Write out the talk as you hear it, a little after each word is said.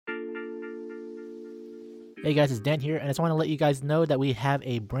Hey guys, it's Dan here, and I just want to let you guys know that we have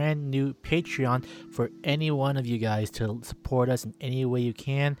a brand new Patreon for any one of you guys to support us in any way you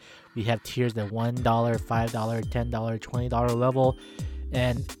can. We have tiers at $1, $5, $10, $20 level.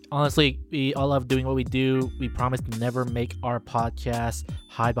 And honestly, we all love doing what we do. We promise to never make our podcast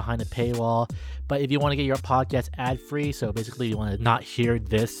hide behind a paywall. But if you want to get your podcast ad-free, so basically you want to not hear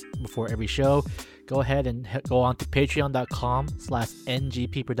this before every show, go ahead and go on to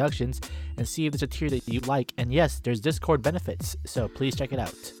patreon.com/ngp productions and see if there's a tier that you like. And yes, there's Discord benefits, so please check it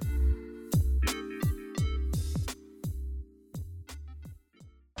out.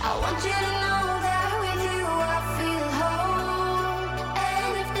 I want you to know that with you I feel whole.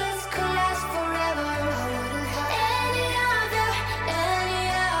 And if this could last forever, I wouldn't have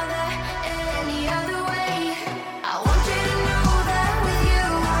any other way. I want you to know that with you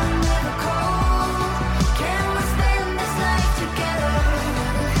I'm never cold. Can we spend this life together?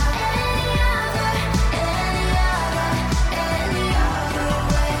 Any other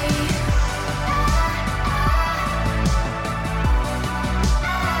way.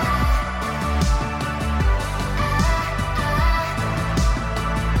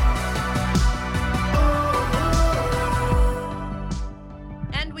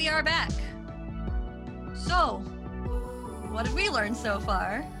 And we are back. So, what did we learn so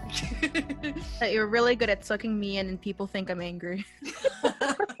far? That you're really good at sucking me in and people think I'm angry.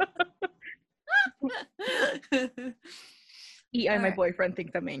 E.I. my Alright. boyfriend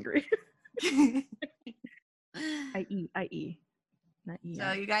thinks I'm angry. I.E. Not E.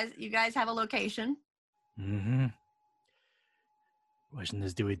 So you guys have a location. Mm-hmm. Question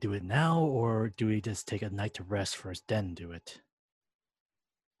is, do we do it now, or do we just take a night to rest first, then do it?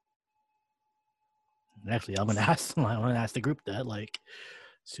 Actually, I'm gonna ask the group that. Like,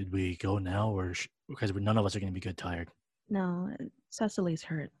 should we go now, or because none of us are gonna be good tired? No, Cecily's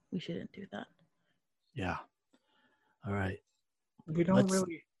hurt. We shouldn't do that. Yeah. All right. We don't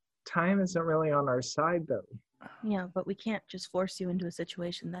really. Time isn't really on our side, though. Yeah, but we can't just force you into a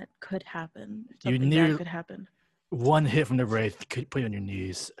situation that could happen. You Something knew- bad could happen. One hit from the wraith could put you on your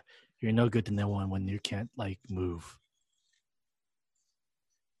knees. You're no good to no one when you can't like move.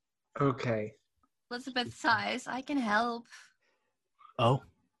 Okay. Elizabeth sighs. I can help. Oh,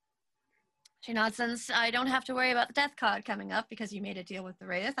 She nods, since I don't have to worry about the death card coming up because you made a deal with the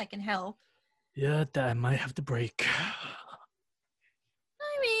Wraith. I can help. yeah, that might have to break. I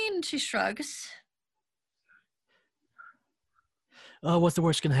mean, she shrugs. Oh, what's the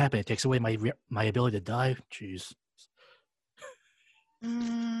worst gonna happen? It takes away my ability to die. Jeez.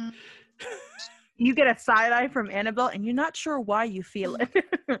 Mm, You get a side eye from Annabelle, and you're not sure why you feel it,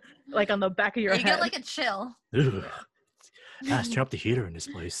 like on the back of your you head. get like a chill. Ugh. Let's turn up the heater in this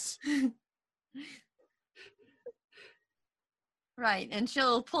place. Right, and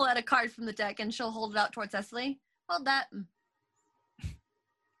she'll pull out a card from the deck and she'll hold it out towards Cecily. Hold that.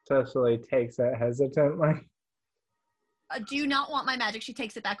 Cecily takes it hesitantly. Do you not want my magic? She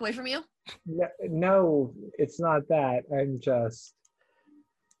takes it back away from you. No, it's not that. I'm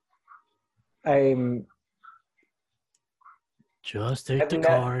Just take I've the ne-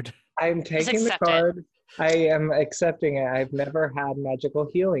 card. taking the accept it. card. I am accepting it. I've never had magical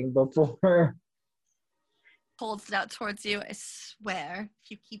healing before. Holds it out towards you. I swear,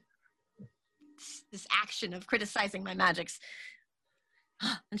 if you keep this action of criticizing my magics.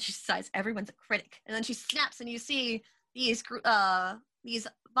 And she sighs, everyone's a critic. And then she snaps, and you see these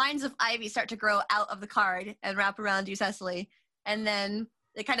vines of ivy start to grow out of the card and wrap around you, Cecily. And then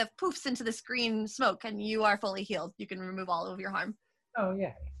it kind of poofs into this green smoke, and you are fully healed. You can remove all of your harm. Oh,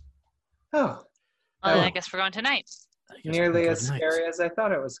 yeah. Oh, Well, then Oh. I guess we're going tonight. I guess nearly we'll as go scary night. as I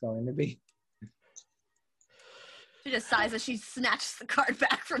thought it was going to be. She just sighs as she snatches the card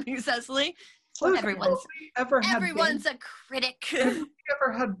back from you, Cecily. Look, Everyone's everyone's a critic.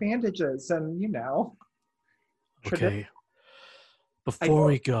 ever had bandages, and Okay. Before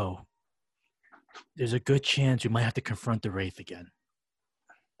we go, there's a good chance we might have to confront the Wraith again.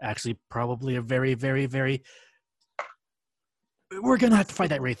 Actually, probably a very, very, very... We're going to have to fight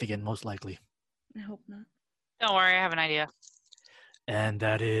that Wraith again, most likely. I hope not. Don't worry, I have an idea. And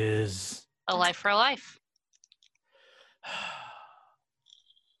that is... A life for a life.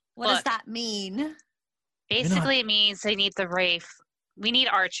 What does Look. that mean? Basically, it means they need the Wraith. We need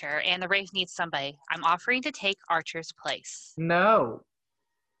Archer, and the Wraith needs somebody. I'm offering to take Archer's place. No.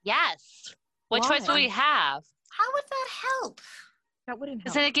 Yes. What choice will Why? we have? How would that help? That wouldn't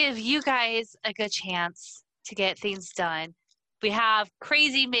Because help. then it give you guys a good chance to get things done. We have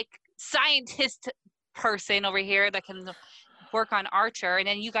crazy scientist person over here that can work on Archer, and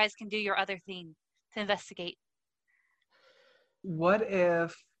then you guys can do your other thing to investigate. What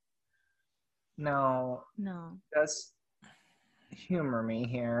if No, No. just humor me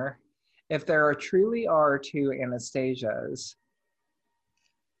here. If there truly are two Anastasias,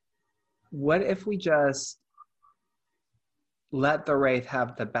 what if we just let the Wraith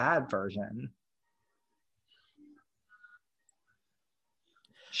have the bad version?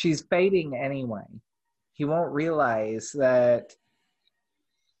 She's fading anyway. He won't realize that.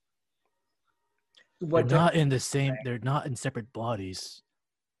 They're not in the difference- same. They're not in separate bodies.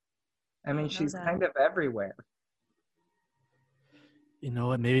 I mean, Know she's that. kind of everywhere. You know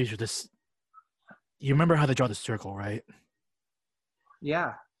what? Maybe we should just. You remember how they draw the circle, right?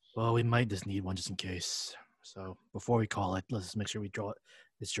 Yeah. Well, we might just need one just in case. So before we call it, let's just make sure we draw it.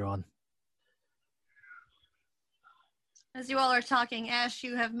 It's drawn. As you all are talking, Ash,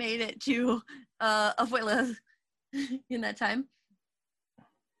 you have made it to Abuela in that time.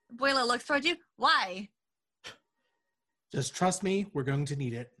 Abuela looks towards you. Why? Just trust me, we're going to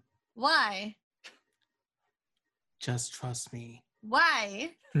need it. Why? Just trust me.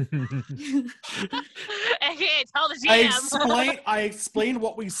 Why? I can't tell the GM. I explained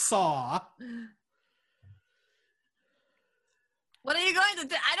what we saw. What are you going to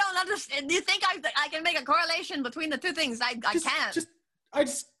do? I don't understand. Do you think I can make a correlation between the two things? I can't.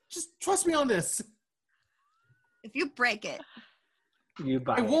 Just trust me on this. If you break it, You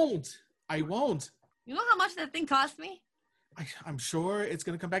buy I it. won't. I won't. you know how much that thing cost me? I'm sure it's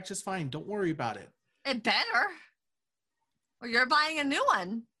gonna come back just fine. Don't worry about it. It better. Or you're buying a new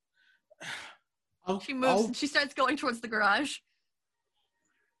one. She moves and she starts going towards the garage.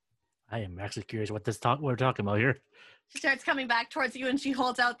 I am actually curious what we're talking about here. She starts coming back towards you and she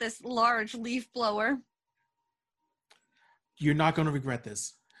holds out this large leaf blower. You're not gonna regret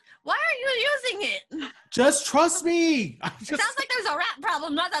this. Why are you using it? Just trust me. It sounds like there's a rat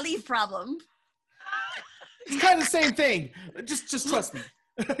problem, not a leaf problem. It's kind of the same thing. Just trust me.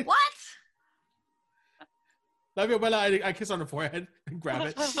 What? Love you, Bella. I kiss on her forehead and grab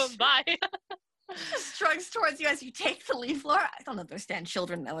it. Bye. She shrugs towards you as you take the leaf blower. I don't understand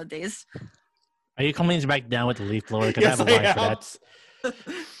children nowadays. Are you coming back down with the leaf blower? Because Yes, I have a I line for am. that.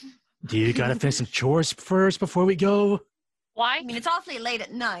 Do you gotta finish some chores first before we go? Why? I mean, it's awfully late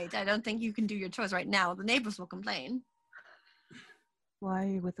at night. I don't think you can do your chores right now. The neighbors will complain. Why are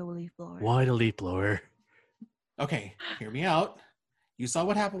you with the leaf blower? Why the leaf blower? Okay, hear me out. You saw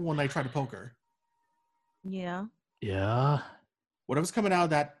what happened when I tried to poke her. Yeah. Yeah. Whatever's coming out of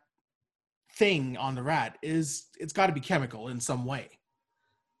that thing on the rat it's got to be chemical in some way.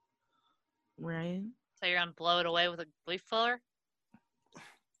 Right. So you're gonna blow it away with a leaf blower?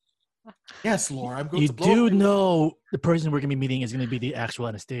 Yes, Laura, I'm going You to blow do it. know the person we're gonna be meeting is gonna be the actual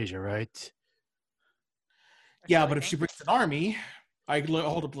Anastasia, right? Yeah, but if she brings an army, I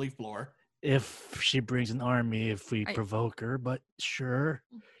hold up the leaf blower. If she brings an army, if we I- provoke her, but sure.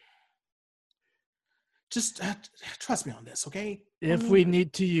 Just trust me on this, okay? If we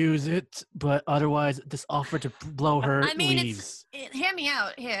need to use it, but otherwise, just offer to blow her I mean, leaves. hear me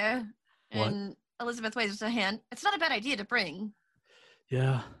out here. What? And Elizabeth waves her hand. It's not a bad idea to bring.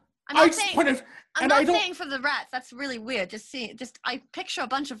 Yeah. I'm I not just saying. pointed, I'm and I not don't. saying for the rats. That's really weird. I picture a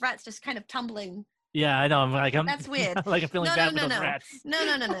bunch of rats just kind of tumbling. Yeah, I know. I'm That's weird. like I'm feeling No, bad no, for no, those no. rats.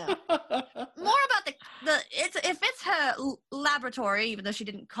 No. More about if it's her laboratory, even though she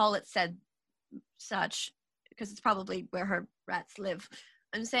didn't call it said such, because it's probably where her rats live.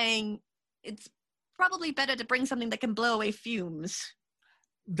 I'm saying it's probably better to bring something that can blow away fumes.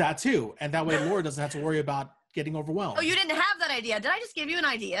 That too, and that way Laura doesn't have to worry about getting overwhelmed. Oh, you didn't have that idea. Did I just give you an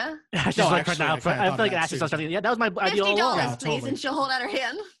idea? Ashley's No, like actually, right now. I kinda I thought feel like that Ashley's too. something. Yeah, that was my idea all $50, along. Yeah, please, totally. and she'll hold out her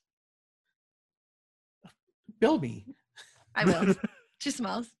hand. Bill me. I will. She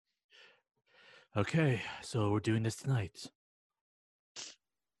smiles. Okay, so we're doing this tonight. Of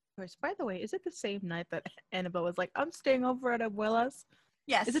course. By the way, is it the same night that Annabelle was like, I'm staying over at Abuela's?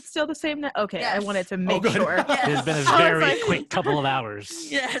 Yes. Is it still the same night? Okay, I Yes. wanted to make good. sure. Yes. It's been a I was very like- quick couple of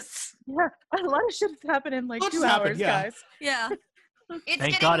hours. Yes. Yeah, a lot of shit has happened in like Lots 2 happened, hours, yeah. guys. Yeah. It's Thank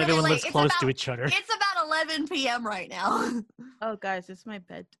getting God really everyone late. lives It's close about, to each other. It's about 11 p.m. right now. Oh, guys, it's my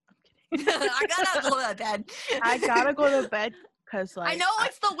bed. I'm kidding. I gotta go to bed. I gotta go to bed because, like, I know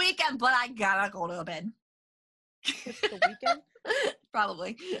it's the weekend, but I gotta go to bed. it's the weekend.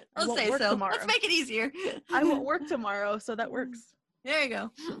 Probably. Let's won't say work so. tomorrow. Let's make it easier. I won't work tomorrow, so that works. There you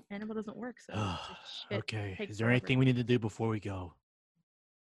go. Annabelle doesn't work, so just shit Okay, takes is there forever. anything we need to do before we go?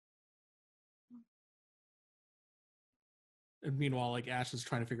 And meanwhile, like Ash is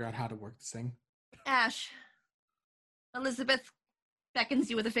trying to figure out how to work this thing. Ash. Elizabeth beckons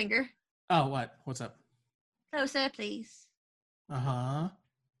you with a finger. Oh, what? What's up? Closer, please. Uh-huh.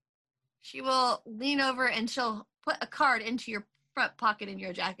 She will lean over and she'll put a card into your front pocket in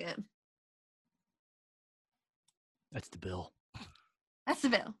your jacket. That's the bill. That's the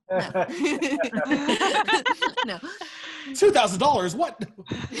bill. No. No. $2,000. What?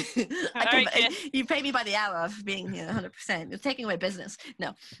 You pay me by the hour of being 100%. You're taking away business.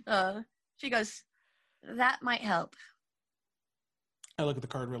 No. She goes, that might help. I look at the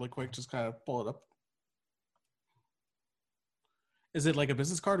card really quick, just kind of pull it up. Is it like a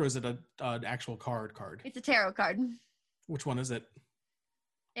business card or is it an actual card? It's a tarot card. Which one is it?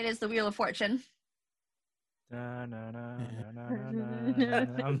 It is the Wheel of Fortune.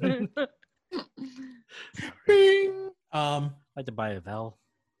 Bing! I'd like to buy a Vel.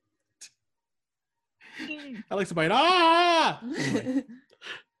 I like to buy it. Ah! Anyway.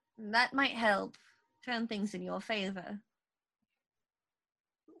 That might help turn things in your favor.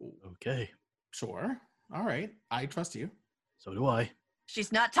 Okay. Sure. All right. I trust you. So do I.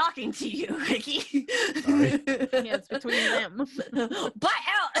 She's not talking to you, Ricky. Sorry. Yeah, it's between them. Butt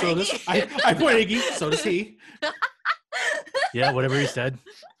out, So Ricky. I point Iggy, so does he. Yeah, whatever he said.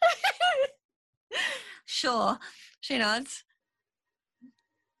 Sure. She nods.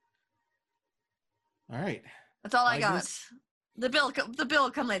 All right. That's all I Like got. this? The bill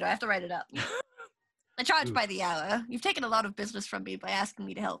will come later. I have to write it up. I charge Ooh. by the hour. You've taken a lot of business from me by asking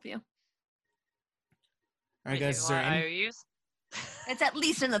me to help you. All right, We guys. do Is there want any? IOUs? It's at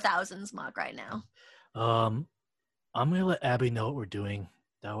least in the thousands mark right now. I'm gonna let Abby know what we're doing.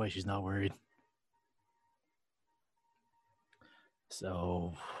 That way she's not worried.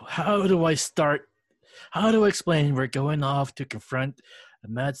 So, how do I start? How do I explain we're going off to confront a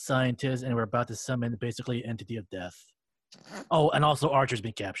mad scientist and we're about to summon basically entity of death? Oh, and also Archer's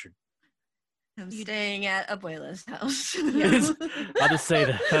been captured. I'm staying at Abuela's house. Yes. I'll just say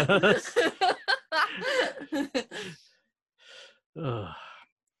that. Ugh.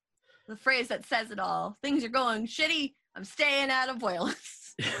 The phrase that says it all. Things are going shitty. I'm staying at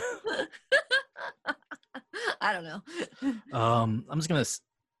Abuela's. I don't know. I'm just gonna.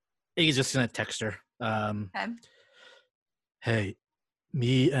 Iggy's just gonna text her. Okay. Hey,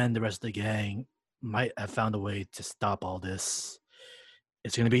 me and the rest of the gang might have found a way to stop all this.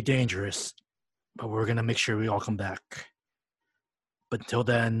 It's gonna be dangerous, but we're gonna make sure we all come back. But until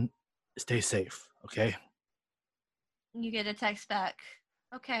then, stay safe, okay? You get a text back.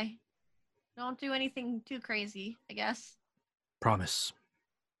 Okay. Don't do anything too crazy, I guess. Promise.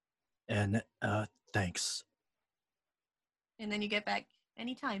 And thanks. And then you get back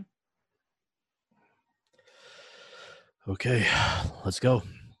anytime. Okay, let's go.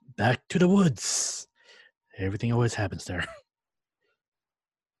 Back to the woods. Everything always happens there.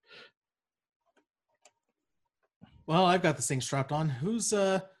 Well, I've got this thing strapped on. Who's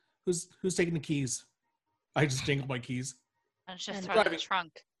taking the keys? I just jingled my keys. And it's just And throw it in the driving.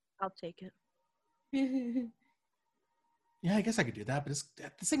 trunk. I'll take it. Yeah, I guess I could do that, but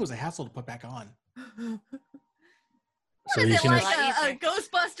this thing was a hassle to put back on. So Is you're it gonna. like a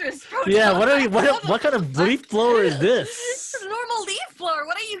Ghostbusters proton? Yeah, what kind of leaf blower is this? It's a normal leaf blower.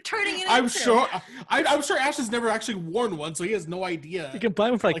 What are you turning it I'm into? sure. I'm sure Ash has never actually worn one, so he has no idea. You can buy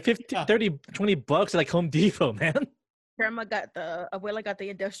them for like Like, 50, yeah. 30, 20 bucks at like Home Depot, man. Abuela got the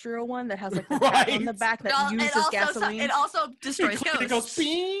industrial one that has like the cap on the Right. back that uses gasoline. It also destroys It goes ghosts.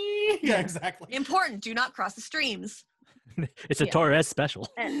 bing. Yeah, exactly. Important. Do not cross the streams. It's a Yeah. Torres special.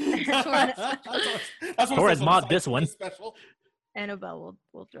 And That's what Torres it says on mod the this side, one. Special. Annabelle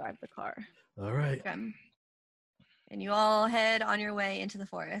will drive the car. All right. Okay. And you all head on your way into the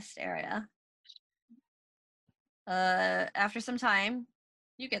forest area. After some time,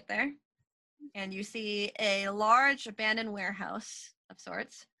 you get there and you see a large abandoned warehouse of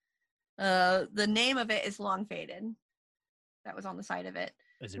sorts. The name of it is Long Faded. That was on the side of it.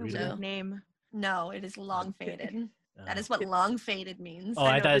 Is it A readable? weird name. No, it is Long Faded. That Uh, is what Long Faded means. Oh,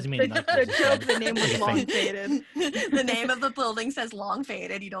 I know, thought it the- meant the joke, the name was Okay, long fine. faded. The name of the building says Long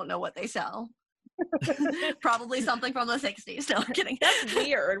Faded. You don't know what they sell. Probably something from the 60s. No, I'm kidding. That's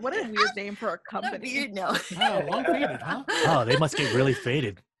weird. What a weird name for a What a company. weird no. Wow, long faded, huh? Oh, they must get really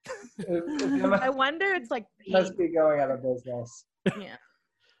faded. I wonder it's like Must be going out of business. yeah.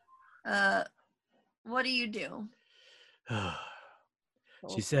 What do you do?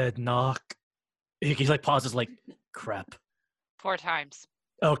 She said, knock. He like pauses like, crap. 4 times.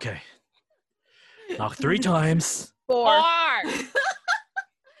 Okay. Knock 3 times. 4. 4!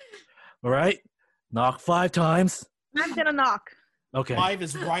 All right. Knock 5 times. I'm gonna knock. Okay. 5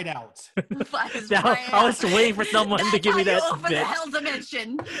 is right out. Five is Now, right I was out. waiting for someone to That's give me how you that open the bit. hell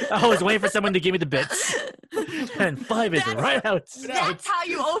dimension. I was waiting for someone to give me the bits. And 5 is That's- right out. That's how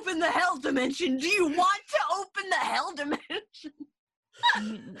you open the hell dimension. Do you want to open the hell dimension?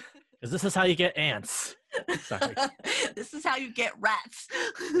 Because this is how you get ants. Sorry. This is how you get rats.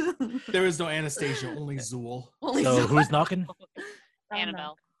 There is no Anastasia, only Zool. Only So so- who's knocking?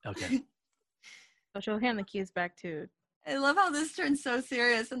 Annabelle. Okay. So she'll hand the keys back to. I love how this turns so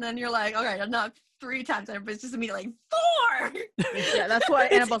serious, and then you're like, all right, I'll knock 3 times, and everybody's just immediately like, 4! Yeah, that's why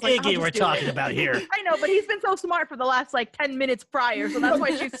It's Annabelle's like, I'll Iggy just we're do talking it. about here. I know, but he's been so smart for the last like 10 minutes prior, so that's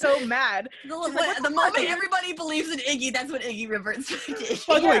why she's so mad. The, She's like, "What the the moment fuck, man?" everybody believes in Iggy, that's when Iggy reverts back to Iggy.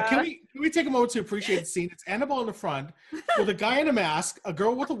 By the way, Yeah. can we take a moment to appreciate the scene? It's Annabelle in the front with a guy in a mask, a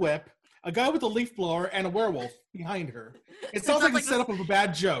girl with a whip, a guy with a leaf blower, and a werewolf behind her. It sounds like the like setup of a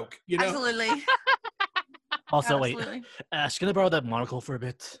bad joke, you know? Absolutely. Also, wait. Absolutely. Ash, can I borrow that monocle for a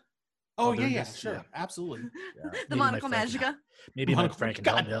bit? Oh, While yeah, doing yeah, this? sure, Yeah. absolutely. The Maybe my Monocle friend can- Magica. Maybe my Monocle- friend can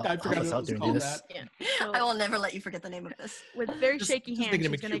God, help me out. I Help forgot us it out was during called this. that. Yeah. I So will never let you forget the name of this. with very Just- shaky just hands,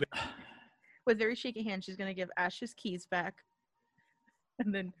 thinking of she's gonna McCuban. with very shaky hands, she's gonna give Ash his keys back,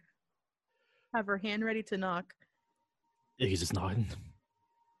 and then have her hand ready to knock. Iggy's just nodding.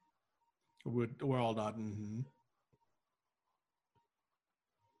 We're all nodding.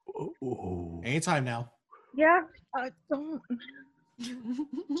 Ooh. Anytime now. Yeah, don't.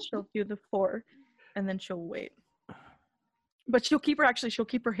 She'll do the 4, and then she'll wait. But she'll keep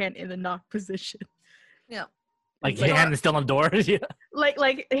her hand in the knock position. Yeah. Like It's like- hand is still on door. Yeah. Like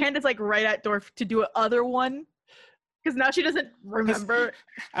the hand is like right at door to do a other one, because now she doesn't remember.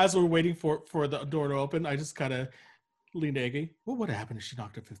 As we're waiting for the door to open, I just kind of leaned to Iggy. What would happen if she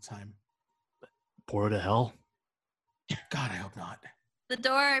knocked a 5th time? Pour to hell. God, I hope not. The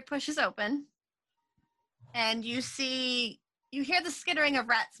door pushes open, and you hear the skittering of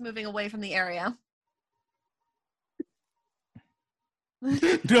rats moving away from the area.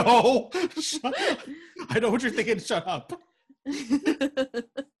 No! I know what you're thinking. Shut up.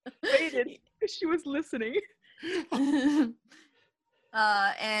 Waited. She was listening.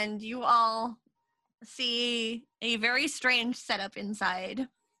 And you all see a very strange setup inside.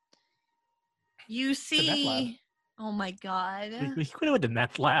 You meth lab. see, oh my god! We quit it with the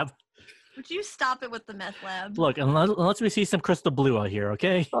meth lab. Would you stop it with the meth lab? Look, unless we see some crystal blue out here,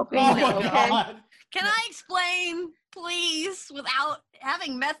 okay? Oh my Okay. God. Can I explain, please, without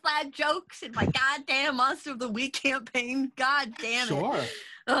having meth lab jokes in my goddamn Monster of the Week campaign? God damn it!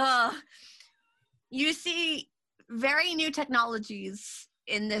 Sure. You see very new technologies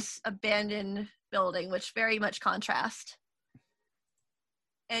in this abandoned building, which very much contrast.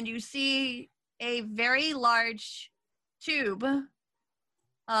 And you see a very large tube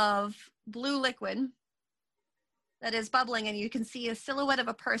of blue liquid that is bubbling, and you can see a silhouette of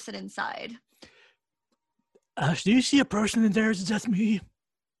a person inside. Ash, do you see a person in there? Is that me?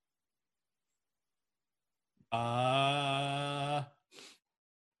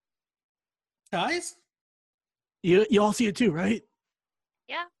 Guys? You all see it too, right?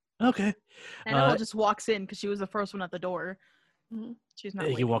 Yeah. Okay. Annabelle just walks in because she was the first one at the door. Mhm. She's not.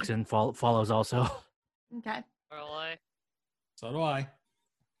 He waiting. walks in, follows also. Okay. Really? So do I.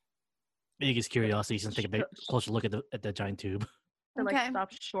 Iggy's curiosity. He's gonna take a bit closer look at the giant tube. Or like Okay.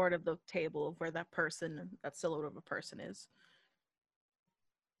 stop short of the table of where that silhouette of a person is.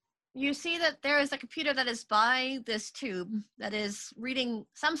 You see that there is a computer that is by this tube that is reading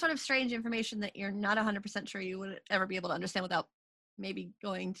some sort of strange information that you're not 100% sure you would ever be able to understand without maybe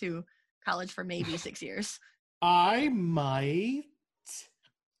going to college for maybe 6 years. I might.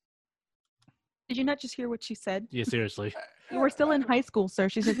 Did you not just hear what she said? Yeah, seriously. You were still in high school, sir.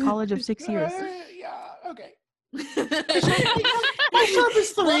 She's in college of 6 years. Yeah, okay. Welcome My sharp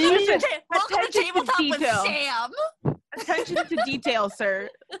is 3. Listen, welcome to attention to Tabletop with detail. Sam. Attention to detail, sir.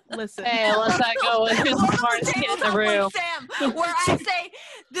 Listen. Hey, let's not go with who's the Welcome smartest to kid in the Tabletop room. with Sam, where I say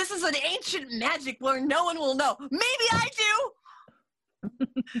this is an ancient magic where no one will know. Maybe I do.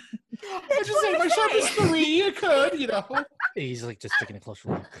 I just say my sharp is 3. You could, you know. He's like just taking a closer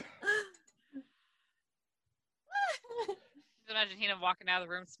look. Just imagine Hina walking out of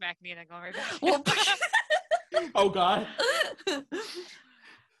the room, smacking me, and then going right back. Well, Oh God.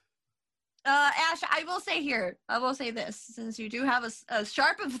 Ash, I will say this, since you do have a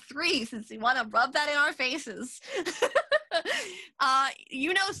sharp of 3, since you want to rub that in our faces.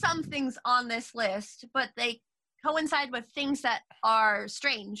 You know some things on this list, but they coincide with things that are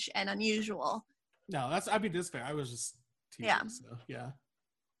strange and unusual. No, I'd be this fair. I was just teasing, Yeah. so yeah.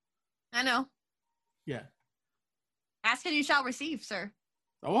 I know. Yeah. Ask and you shall receive, sir.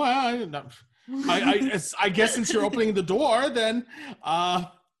 Oh, I guess since you're opening the door, then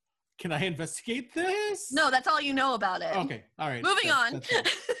can I investigate this? No, that's all you know about it. Okay. All right. Moving on.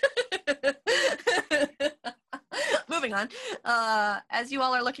 That's fine. Moving on. As you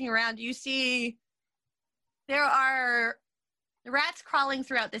all are looking around, you see there are rats crawling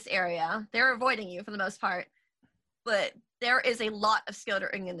throughout this area. They're avoiding you for the most part, but there is a lot of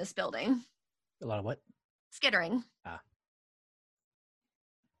skittering in this building. A lot of what? skittering. Ah.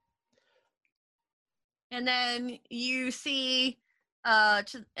 And then you see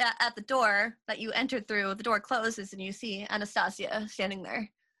at the door that you entered through, the door closes and you see Anastasia standing there.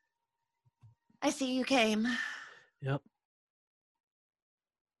 I see you came. Yep.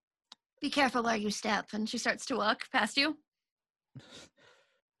 Be careful where you step. And she starts to walk past you.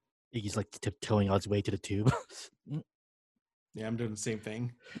 Iggy's like tiptoeing on his way to the tube. Yeah, I'm doing the same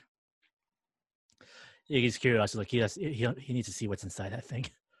thing. Iggy's curious. Like he needs to see what's inside that thing.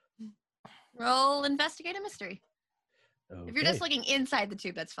 Roll investigate a mystery. Okay. If you're just looking inside the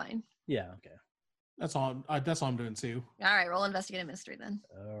tube, that's fine. Yeah. Okay. That's all I'm doing too. All right, roll investigate a mystery then.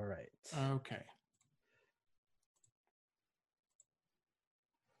 All right. Okay.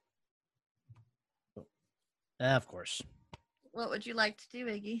 Of course. What would you like to do,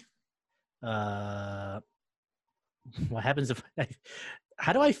 Iggy? What happens if?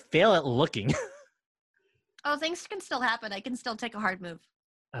 How do I fail at looking? Oh, things can still happen. I can still take a hard move.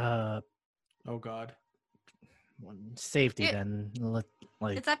 Oh God. Safety It- then. Like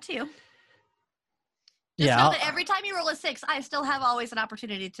It's up to you. Just yeah. know that every time you roll a 6, I still have always an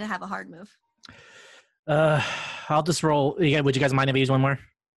opportunity to have a hard move. I'll just roll. Yeah, would you guys mind if I use one more?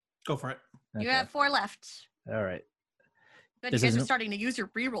 Go for it. You Okay. have 4 left. All right. Good, This you guys are isn't- starting to use your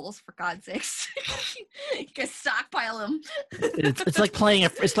rerolls for God's sakes. You guys stockpile them. It's like playing an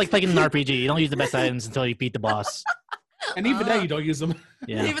RPG. You don't use the best items until you beat the boss. And even then, you don't use them.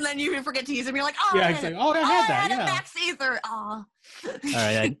 Yeah. Even then, you forget to use them. You're like, oh, Yeah, I it's had like, oh, I had that. a Yeah. max ether. Oh. All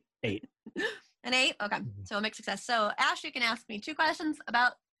right. 8. An 8? Okay. So a mixed success. So, Ash, you can ask me 2 questions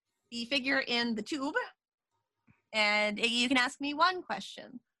about the figure in the tube. And Iggy, you can ask me 1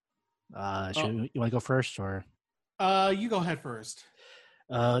 question. You want to go first or? You go ahead first.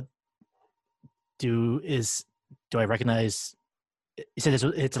 Do I recognize? You said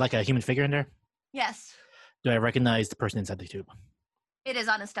it's like a human figure in there. Yes, Do I recognize the person inside the tube? it is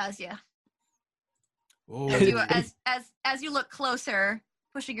Anastasia. Oh, As you look closer,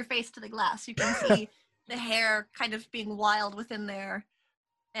 pushing your face to the glass, you can see the hair kind of being wild within there.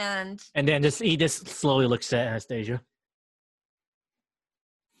 And And then he just slowly looks at Anastasia.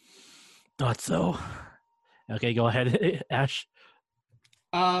 Thought so. Okay, go ahead, Ash.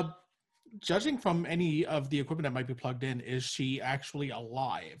 Judging from any of the equipment that might be plugged in, is she actually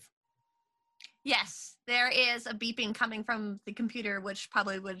alive? yes, there is a beeping coming from the computer, which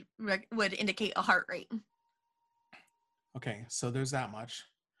probably would indicate a heart rate. Okay, so there's that much.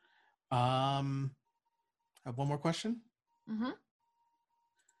 I have one more question. Mm-hmm.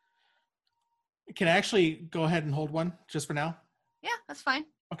 Can I actually go ahead and hold one just for now? Yeah, that's fine.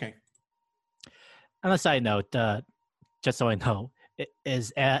 Okay. On a side note, just so I know,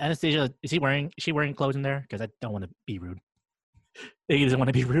 is Anastasia? Is she wearing clothes in there? Because I don't want to be rude. He doesn't want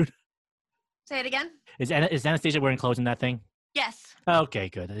to be rude. Say it again. Is Anastasia wearing clothes in that thing? Yes. Okay,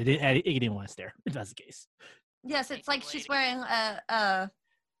 good. He didn't want to stare. If that's the case. Yes, it's like she's wearing a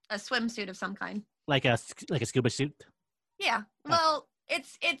swimsuit of some kind. Like a scuba suit. Yeah. Well,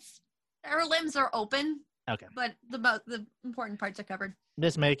 it's her limbs are open, Okay, but the important parts are covered.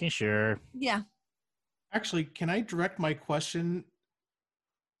 just making sure. Yeah. Actually, can I direct my question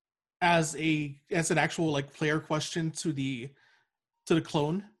as an actual like player question to the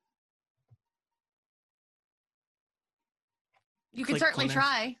clone? You can Like certainly cloners.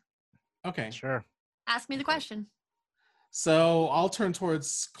 try. Okay. Sure. Ask me the question. So I'll turn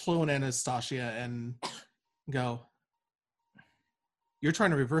towards clone Anastasia and go, you're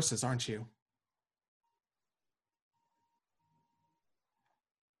trying to reverse this, aren't you?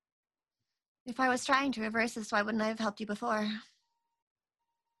 If I was trying to reverse this, why wouldn't I have helped you before?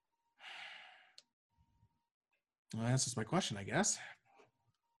 Well, that answers my question, I guess.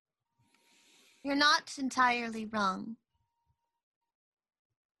 You're not entirely wrong.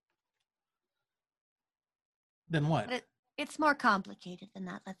 Then what? But it's more complicated than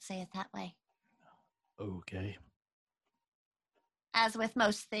that, let's say it that way. Okay. As with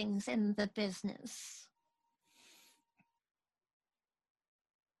most things in the business.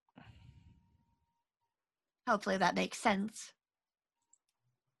 Hopefully that makes sense.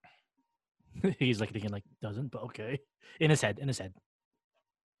 He's like thinking like doesn't, but okay. In his head.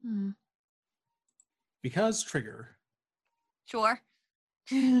 Hmm. Because trigger. Sure.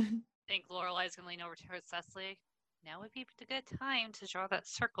 I think Lorelai's gonna lean over to her Cecily. Now would be a good time to draw that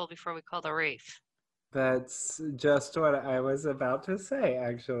circle before we call the reef. That's just what I was about to say,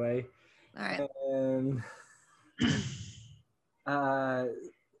 actually. All right. And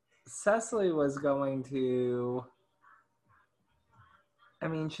Cecily was going to. I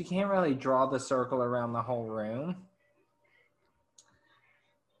mean, she can't really draw the circle around the whole room.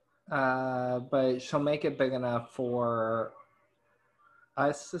 but she'll make it big enough for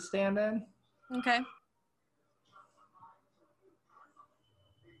us to stand in. Okay.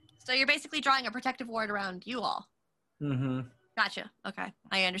 So you're basically drawing a protective ward around you all. Mm-hmm. Gotcha. Okay.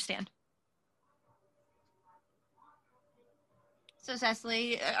 I understand. So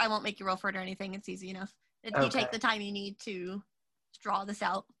Cecily, I won't make you roll for it or anything. It's easy enough. You Okay. take the time you need to draw this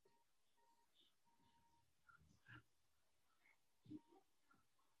out.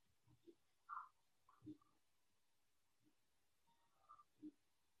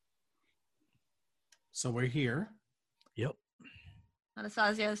 So we're here. Yep.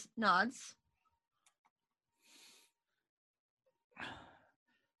 Anastasia nods.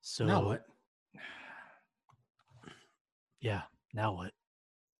 So Now what? Yeah. Now what?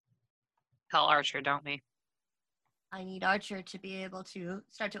 Tell Archer, don't we? I need Archer to be able to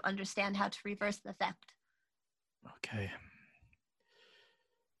start to understand how to reverse the theft. Okay.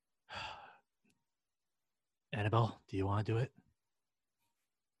 Annabelle, do you want to do it?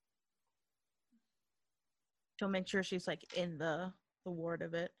 She'll make sure she's like in the ward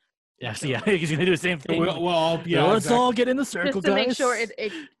of it. Yeah. So yeah, he's gonna do the same thing. Well, yeah. Let's exactly. all get in the circle, Just to guys. make sure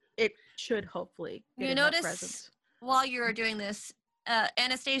it should hopefully get You in that notice presence. while you're doing this,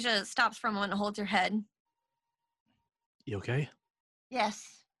 Anastasia stops for a moment and holds her head. You okay?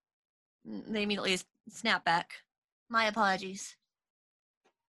 Yes. They immediately snap back. My apologies.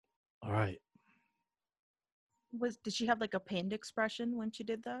 All right. Did she have like a pained expression when she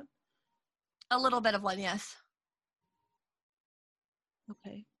did that? A little bit of one, yes.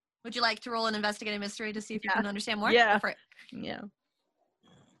 Okay. Would you like to roll an investigative mystery to see if you Yeah. can understand more? Yeah. Go for it. Yeah.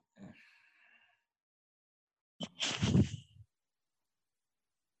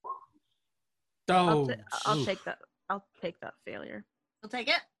 Oh, I'll oof. take that. I'll take that failure. You'll take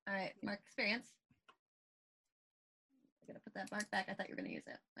it? All right. Mark experience. I'm going to put that mark back. I thought you were going to use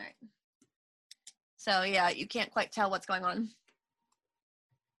it. All right. So, yeah, you can't quite tell what's going on.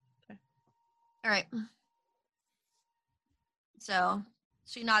 Okay. All right. So,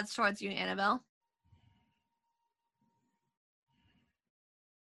 she nods towards you, Annabelle.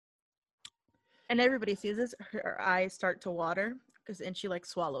 And everybody sees this. Her eyes start to water and she like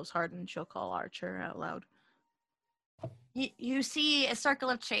swallows hard and she'll call Archer out loud. You see a circle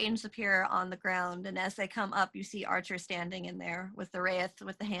of chains appear on the ground, and as they come up, you see Archer standing in there with the wraith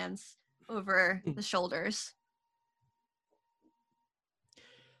with the hands over the shoulders.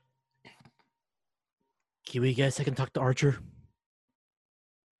 Can we get a second talk to Archer?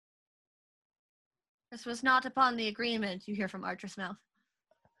 This was not upon the agreement, you hear from Archer's mouth.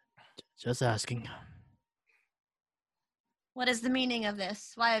 Just asking. What is the meaning of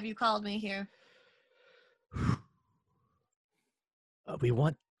this? Why have you called me here? We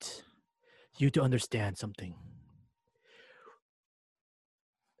want you to understand something.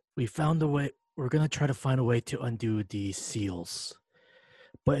 We found a way. We're gonna try to find a way to undo these seals,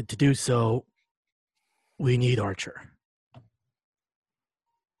 but to do so, we need Archer.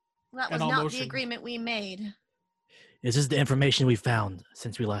 That was And all not the motion. agreement we made. This is the information we found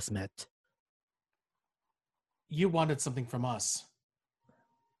since we last met. you wanted something from us.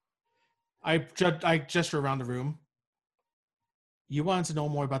 I gesture around the room. You wanted to know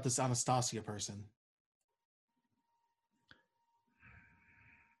more about this Anastasia person.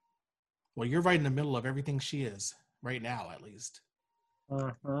 Well, you're right in the middle of everything she is, right now at least.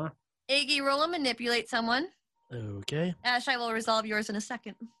 Uh-huh. Iggy, roll and manipulate someone. Okay. Ash, I will resolve yours in a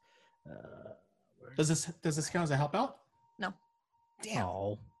second. Does this count as a help out? No. Damn.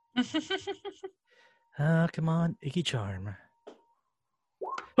 Oh. Come on, Iggy Charm.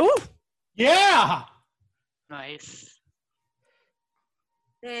 Oh! Yeah! Nice.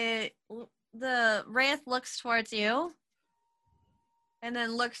 The wraith looks towards you, and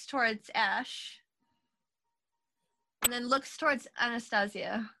then looks towards Ash, and then looks towards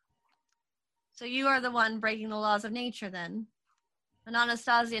Anastasia. So you are the one breaking the laws of nature, then. And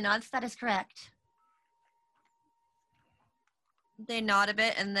Anastasia nods. That is correct. They nod a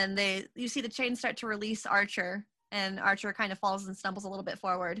bit, and then you see the chain start to release Archer, and Archer kind of falls and stumbles a little bit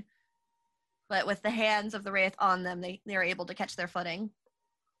forward. But with the hands of the wraith on them, they are able to catch their footing.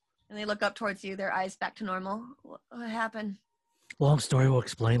 And they look up towards you, their eyes back to normal. What happened? Long story, we'll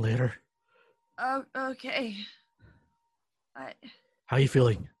explain later. Oh, okay. How you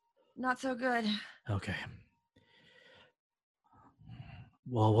feeling? Not so good. Okay.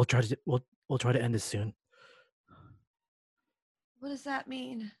 Well, we'll try to end this soon. What does that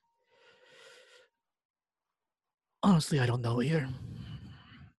mean? Honestly, I don't know either.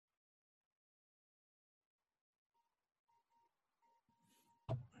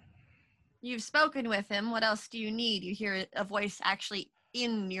 You've spoken with him. What else do you need? You hear a voice actually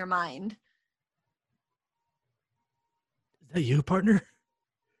in your mind. Is that you, partner?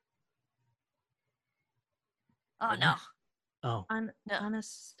 Oh no. Oh, No.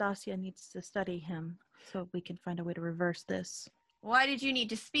 Anastasia needs to study him so we can find a way to reverse this. Why did you need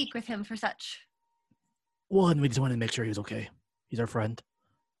to speak with him for such? one, we just wanted to make sure he was okay. He's our friend.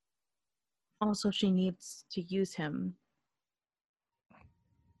 Also, she needs to use him.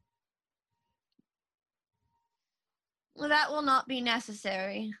 Well, that will not be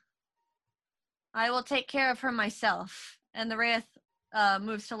necessary. I will take care of her myself. And the Wraith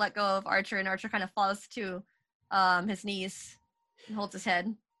moves to let go of Archer, and Archer kind of falls to his knees and holds his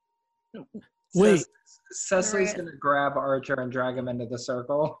head. Wait. Cecily's Right. gonna grab Archer and drag him into the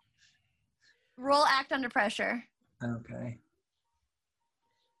circle. Roll act under pressure. Okay.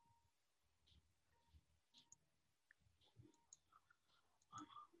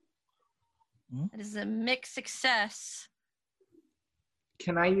 It is a mixed success.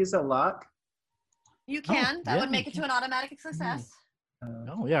 Can I use a luck? You can. That yeah, would make you it to an automatic success.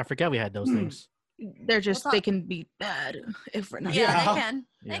 Oh, yeah, I forgot we had those things. They're just, We'll they talk- can be bad if we're not. Yeah, Yeah. they can.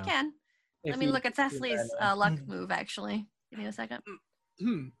 Yeah. They can. If Let me you look at do Cecily's that, luck move, actually. Give me a second.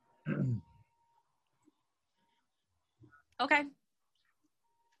 Hmm. Okay.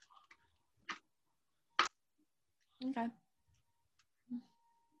 Okay.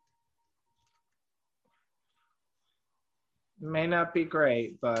 May not be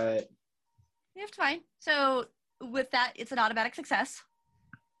great, but You have to fine. So with that, it's an automatic success.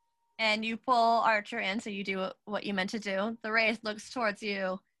 And you pull Archer in, so you do what you meant to do. The Wraith looks towards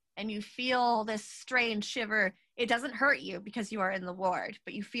you, and you feel this strange shiver. It doesn't hurt you because you are in the ward,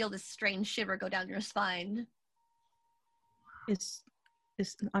 but you feel this strange shiver go down your spine. Is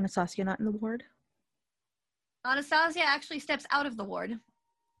Anastasia not in the ward? Anastasia actually steps out of the ward.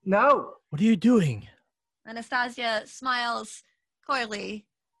 no. What are you doing? Anastasia smiles coyly.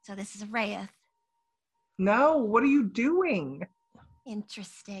 So this is a Wraith. No, what are you doing?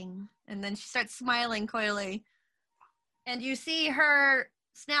 Interesting. And then she starts smiling coyly. And you see her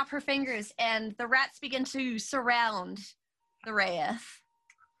snap her fingers, and the rats begin to surround the Wraith.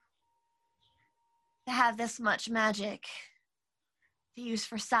 To have this much magic to use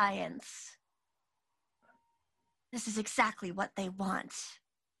for science. This is exactly what they want.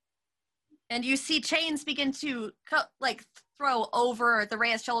 And you see chains begin to throw over the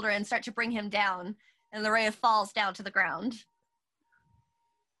Wraith's shoulder and start to bring him down. And the Wraith falls down to the ground.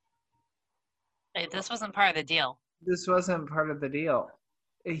 Hey, this wasn't part of the deal. This wasn't part of the deal.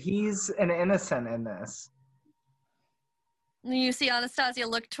 He's an innocent in this. And you see Anastasia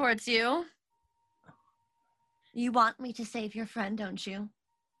look towards you. You want me to save your friend, don't you?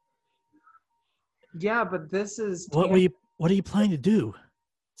 Yeah, but this is What are you planning to do?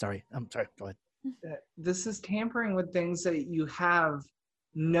 Sorry, I'm sorry. Go ahead. this is tampering with things that you have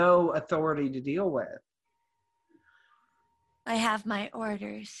no authority to deal with. I have my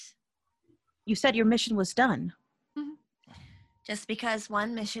orders. You said your mission was done. Just because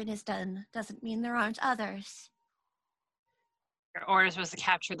one mission is done doesn't mean there aren't others. Your orders was to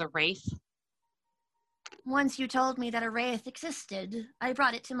capture the Wraith. Once you told me that a Wraith existed, I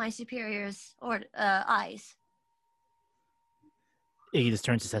brought it to my superior's eyes. Iggy just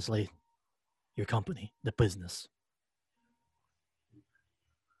turns to Cecily. Your company, the business.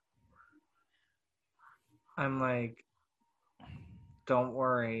 I'm like, don't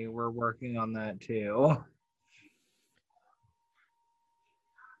worry, we're working on that too.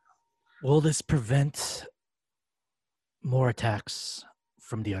 Will this prevent more attacks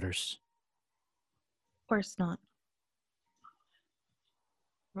from the others? Of course not.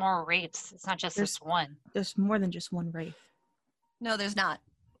 More Wraiths. It's not just There's- this one. There's more than just one Wraith. No, there's not.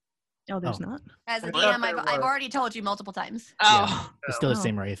 Oh, there's Oh. not? As a I thought DM, there I've were. already told you multiple times. Oh, It's still the Oh.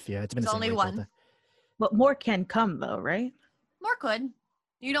 same wraith. Yeah, it's been There's the same only wraith all one. the- But more can come, though, right? More could.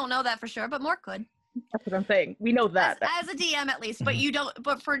 You don't know that for sure, but more could. That's what I'm saying. We know that. As a DM at least, but Mhm. you don't.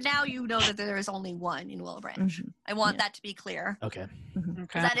 But for now, you know that there is only one in Wilbranch. Mhm. I want Yeah. that to be clear. Okay.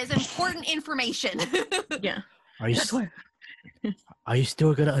 okay. That is important information. Yeah. Are you That's why. are you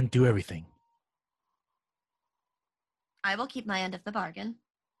still gonna undo everything? I will keep my end of the bargain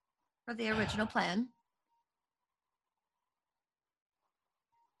for the original plan.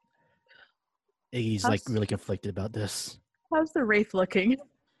 Iggy's like really conflicted about this. How's the Wraith looking?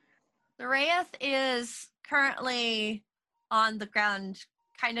 The Wraith is currently on the ground,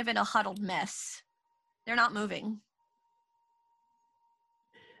 kind of in a huddled mess. They're not moving.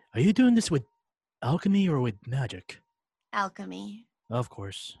 Are you doing this with alchemy or with magic? Alchemy. Of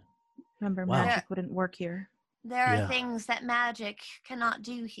course. Remember, Wow. magic wouldn't work here. There are Yeah. things that magic cannot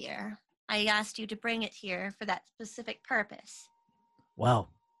do here. I asked you to bring it here for that specific purpose.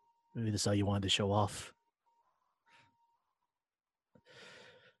 Well, maybe this is all you wanted to show off.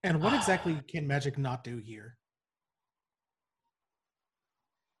 And what exactly can magic not do here?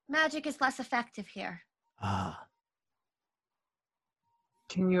 Magic is less effective here. Ah,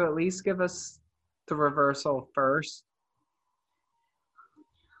 Can you at least give us the reversal first?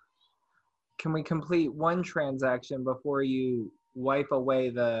 Can we complete one transaction before you wipe away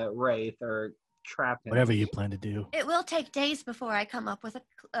the wraith or trap him? whatever you plan to do. It will take days before I come up with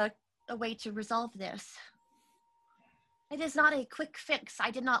a way to resolve this. It is not a quick fix. I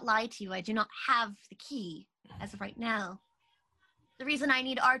did not lie to you. I do not have the key as of right now. The reason I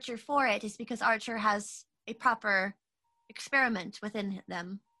need Archer for it is because Archer has a proper experiment within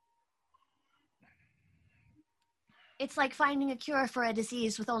them. It's like finding a cure for a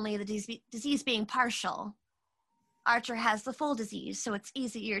disease with only the disease being partial. Archer has the full disease, so it's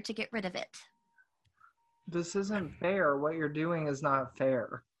easier to get rid of it. This isn't fair. What you're doing is not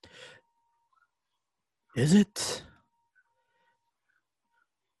fair. Is it?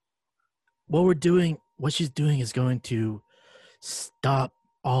 What she's doing is going to stop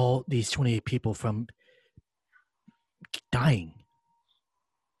all these 28 people from dying.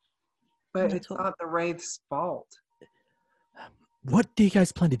 But That's it's what- not the wraith's fault. What do you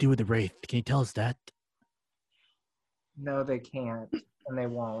guys plan to do with the Wraith? Can you tell us that? No, they can't, and they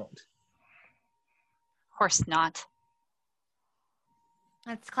won't. Of course not.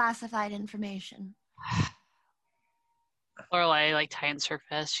 That's classified information. Lorelai like tightens her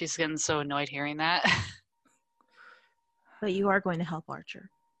fist. She's getting so annoyed hearing that. But you are going to help Archer.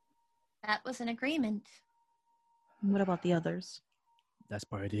 That was an agreement. What about the others? That's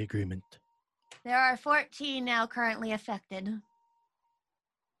part of the agreement. There are 14 now currently affected.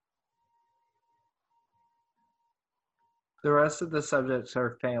 The rest of the subjects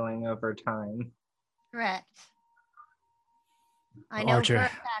are failing over time. Correct. I know Archer. for a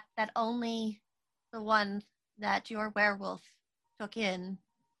fact that only the one that your werewolf took in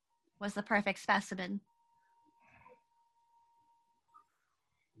was the perfect specimen.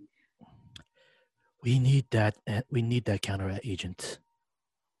 We need that. We need that counter agent.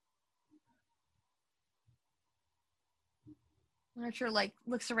 Archer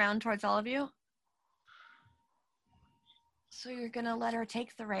looks around towards all of you. So you're gonna let her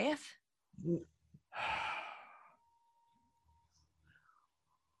take the wraith?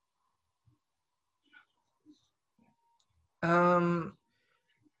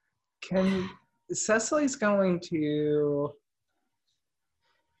 Cecily's going to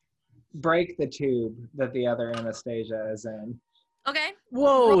break the tube that the other Anastasia is in. Okay.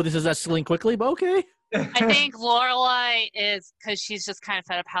 Whoa, this is escalating quickly, but okay. I think Lorelai is, because she's just kind of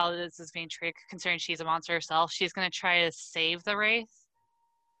fed up how this is being treated, considering she's a monster herself. She's going to try to save the Wraith.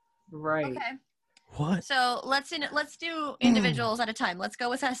 Right. Okay. What? So let's do individuals at a time. Let's go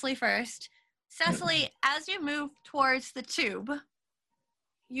with Cecily first. Cecily, as you move towards the tube,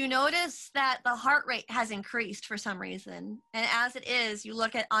 you notice that the heart rate has increased for some reason. And as it is, you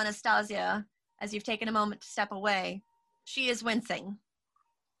look at Anastasia as you've taken a moment to step away. She is wincing.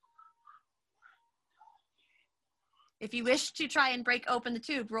 If you wish to try and break open the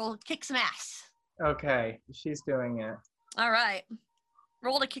tube, roll kick some ass. Okay, she's doing it. All right.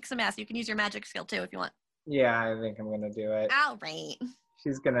 Roll to kick some ass. You can use your magic skill too if you want. Yeah, I think I'm gonna do it. All right.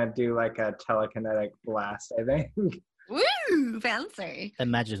 She's gonna do like a telekinetic blast, I think. Woo! Fancy. That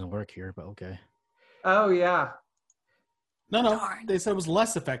magic doesn't work here, but okay. Oh yeah. No, Darn. they said it was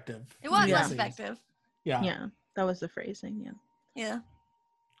less effective. It was Yeah. less effective. Yeah. Yeah, that was the phrasing. Yeah. Yeah.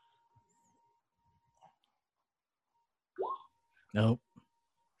 Nope.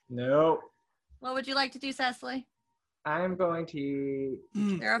 Nope. What would you like to do, Cecily? I'm going to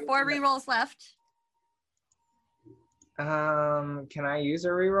There are 4 rerolls left. can I use a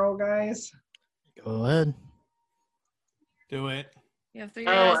reroll, guys? Go ahead. Do it. You have 3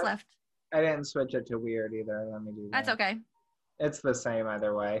 Oh, rerolls left. I didn't switch it to weird either. Let me do that. That's okay. It's the same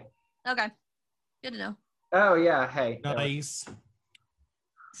either way. Okay. Good to know. Oh yeah, hey. Nice.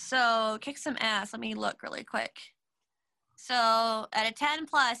 So, kick some ass. Let me look really quick. So, at a 10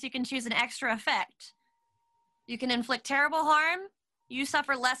 plus, you can choose an extra effect. You can inflict terrible harm. You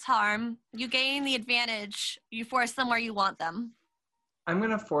suffer less harm. You gain the advantage. You force them where you want them. I'm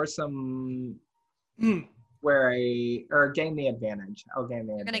gonna force them Mm. gain the advantage. I'll gain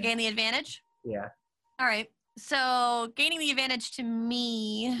the You're going to advantage. gain the advantage? Yeah. All right. So, gaining the advantage to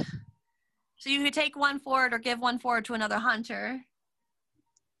me. So, you could take 1 forward or give 1 forward to another hunter.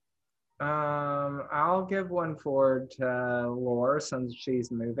 I'll give 1 forward to Lore since she's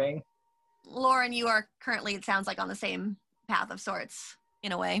moving. Lauren, you are currently, it sounds like, on the same path of sorts,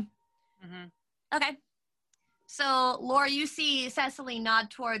 in a way. Mm-hmm. Okay. So, Laura, you see Cecily nod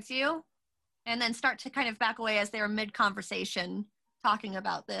towards you and then start to kind of back away as they were mid-conversation talking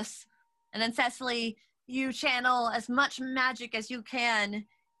about this. And then, Cecily, you channel as much magic as you can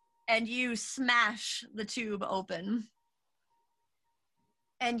and you smash the tube open.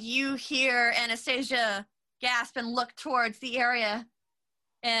 And you hear Anastasia gasp and look towards the area,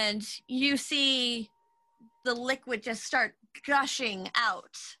 and you see the liquid just start gushing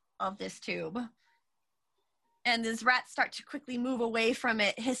out of this tube. And these rats start to quickly move away from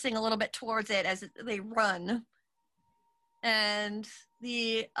it, hissing a little bit towards it as they run. And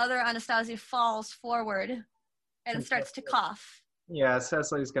the other Anastasia falls forward and starts to cough. Yeah,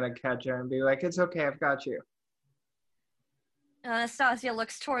 Cecily's gonna catch her and be like, "It's okay, I've got you." Anastasia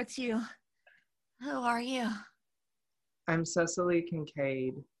looks towards you. Who are you? I'm Cecily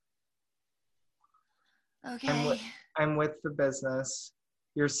Kincaid. Okay. I'm with the business.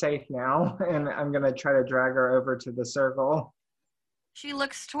 You're safe now, and I'm gonna try to drag her over to the circle. She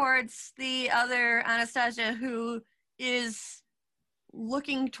looks towards the other Anastasia, who is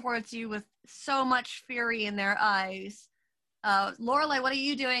looking towards you with so much fury in their eyes. Lorelai, what are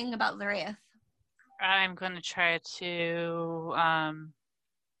you doing about the Wraith? I'm going to try to.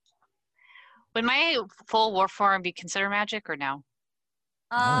 Would my full war form be considered magic or no?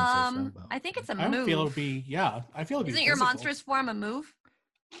 I think it's a I move. feel it would be, yeah. I feel it would be Isn't your physical. monstrous form a move?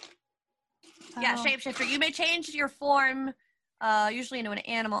 Yeah, shapeshifter. You may change your form, usually into an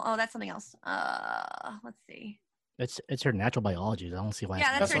animal. Oh, that's something else. Let's see. It's her natural biology. I don't see why.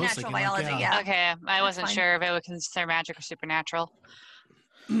 Yeah, that's her what I was natural thinking, like, biology. yeah. Yeah. Okay, I wasn't fine. sure if it would consider magic or supernatural.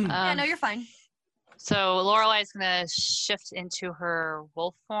 Yeah, no, you're fine. So Lorelai's gonna shift into her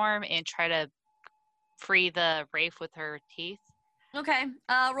wolf form and try to free the wraith with her teeth. Okay.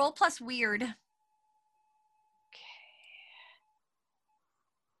 Roll plus weird.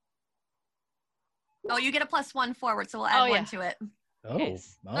 Oh, you get a +1 forward, so we'll add one to it. Oh,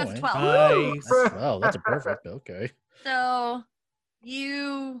 Nice. That's eh? 12. Nice. Wow, that's a perfect. Okay. So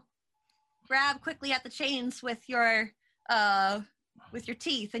you grab quickly at the chains with your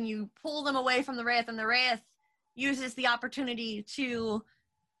teeth, and you pull them away from the Wraith, and the Wraith uses the opportunity to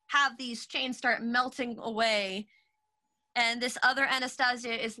have these chains start melting away. And this other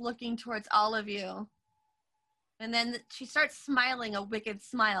Anastasia is looking towards all of you. And then she starts smiling a wicked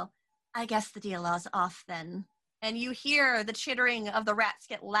smile. I guess the deal is off then. And you hear the chittering of the rats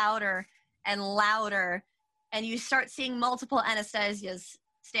get louder and louder. And you start seeing multiple Anastasias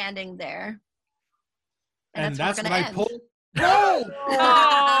standing there. And where that's we're when gonna I end. pull. No!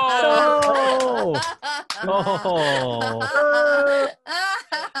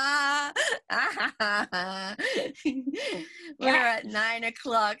 We're at 9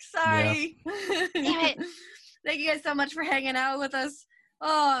 o'clock. Sorry. Damn it. Thank you guys so much for hanging out with us.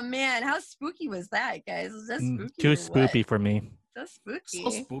 Oh man, how spooky was that, guys? Was that spooky? Too or spoopy for me. What? So spooky.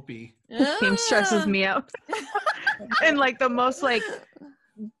 So spoopy. This game stresses me out in like the most like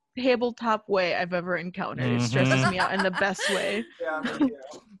tabletop way I've ever encountered. It stresses me out in the best way. Yeah, me too.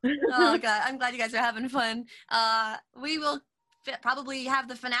 Oh god, I'm glad you guys are having fun. We will probably have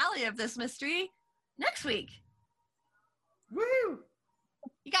the finale of this mystery next week. Woo!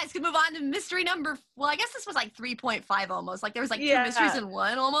 You guys can move on to mystery number. Well, I guess this was like 3.5 almost. Like there was like Yeah. 2 mysteries in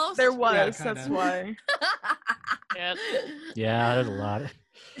one almost. There was, Yeah, that's kinda. why. Yep. Yeah, there's a lot.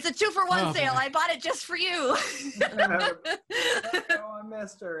 It's a 2-for-1 Oh, sale. boy. I bought it just for you. Let's go on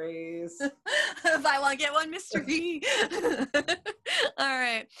mysteries. Buy one, get one mystery. All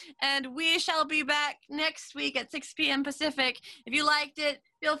right. And we shall be back next week at 6 p.m. Pacific. If you liked it,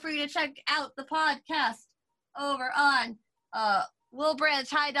 feel free to check out the podcast over on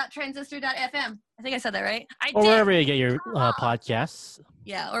Wilbranch.transistor.fm. I think I said that right. I Or did. wherever you get your podcasts.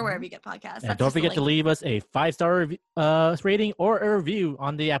 Yeah, or wherever you get podcasts. And That's don't just the forget to link. leave us a 5-star rating or a review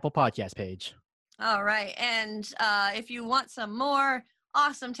on the Apple Podcast page. All right. And if you want some more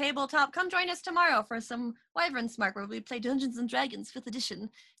awesome tabletop, come join us tomorrow for some Wyvern Smart, where we play Dungeons and Dragons 5th edition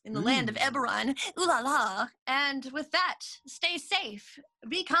in the land of Eberron. Ooh la la. And with that, stay safe,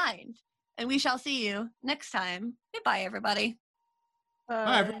 be kind, and we shall see you next time. Goodbye, everybody.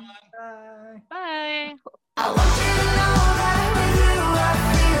 Bye, everyone. Bye. Bye. I want you to know that with you I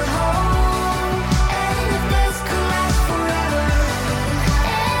feel whole.